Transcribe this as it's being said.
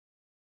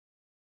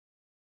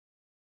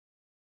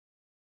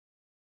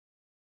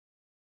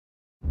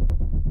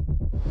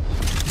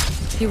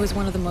He was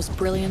one of the most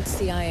brilliant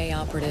CIA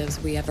operatives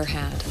we ever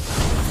had,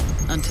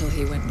 until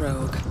he went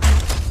rogue.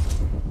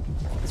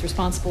 He's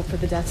responsible for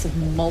the deaths of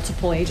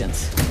multiple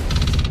agents.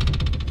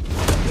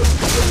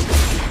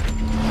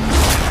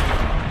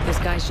 This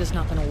guy's just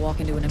not gonna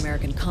walk into an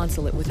American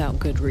consulate without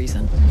good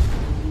reason.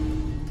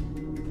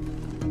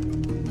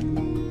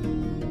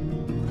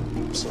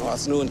 So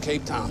what's new in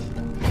Cape Town?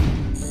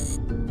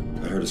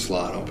 I heard a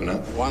slot open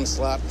up. One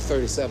slot,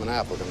 37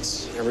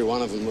 applicants. Every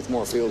one of them with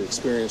more field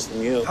experience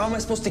than you. How am I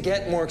supposed to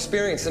get more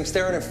experience? I'm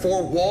staring at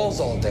four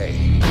walls all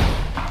day.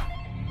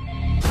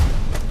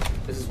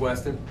 This is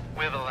Weston.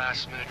 We have a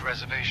last-minute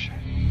reservation.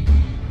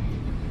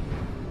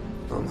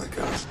 Oh my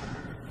God.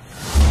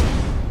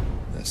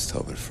 That's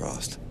Tobin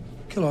Frost.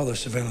 Kill all the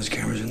surveillance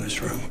cameras in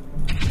this room.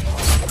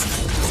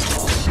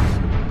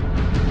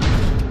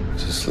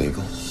 Is this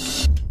legal?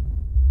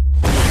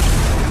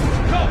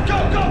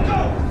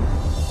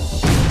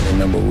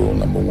 Remember rule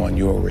number one,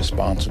 you are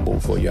responsible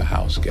for your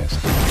house guest.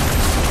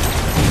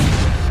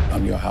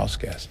 I'm your house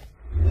guest.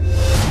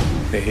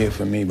 They're here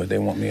for me, but they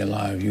want me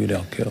alive. You,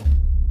 they'll kill.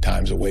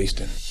 Time's a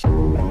wasting.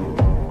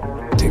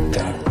 Tick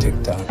tock, tick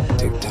tock,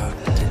 tick tock,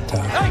 tick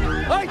tock.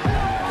 Hey!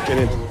 Get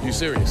in. You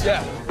serious?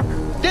 Yeah.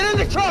 Get in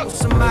the trunk!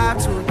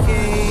 Somebody to a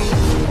king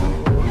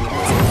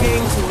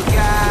to a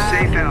guy. The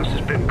safe house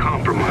has been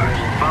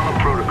compromised. Follow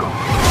protocol.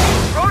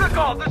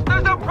 Protocol!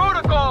 There's no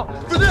protocol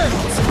for this!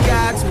 Some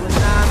guy to a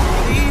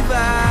non-believer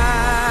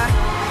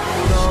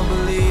who don't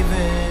believe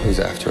in. Who's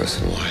after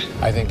us and why?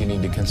 I think you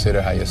need to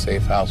consider how your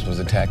safe house was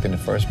attacked in the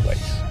first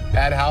place.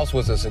 That house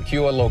was a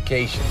secure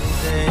location.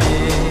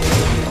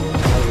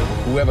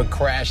 Whoever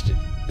crashed it,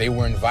 they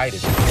were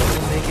invited.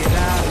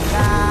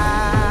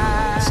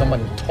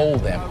 Someone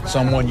told them,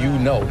 someone you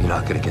know. You're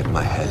not gonna get in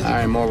my head.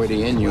 I'm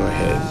already in your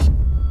head.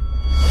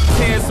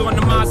 Tears on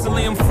the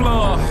mausoleum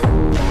floor.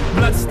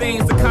 Blood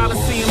stains the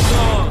Coliseum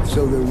floor.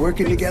 So they're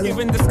working together?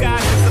 Even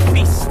disguised as a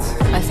feast.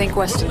 I think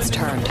Weston's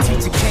turned.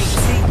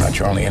 I'm not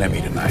your only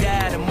enemy tonight.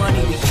 The money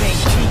we can't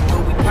keep,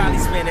 but we probably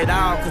spend it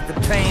all because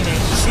the pain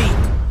ain't cheap.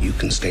 You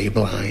can stay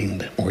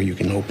blind, or you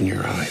can open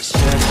your eyes.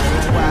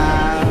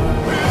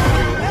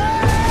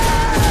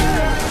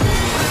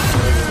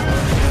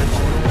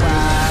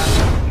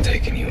 I'm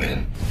taking you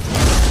in.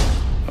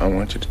 I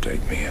want you to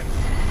take me in.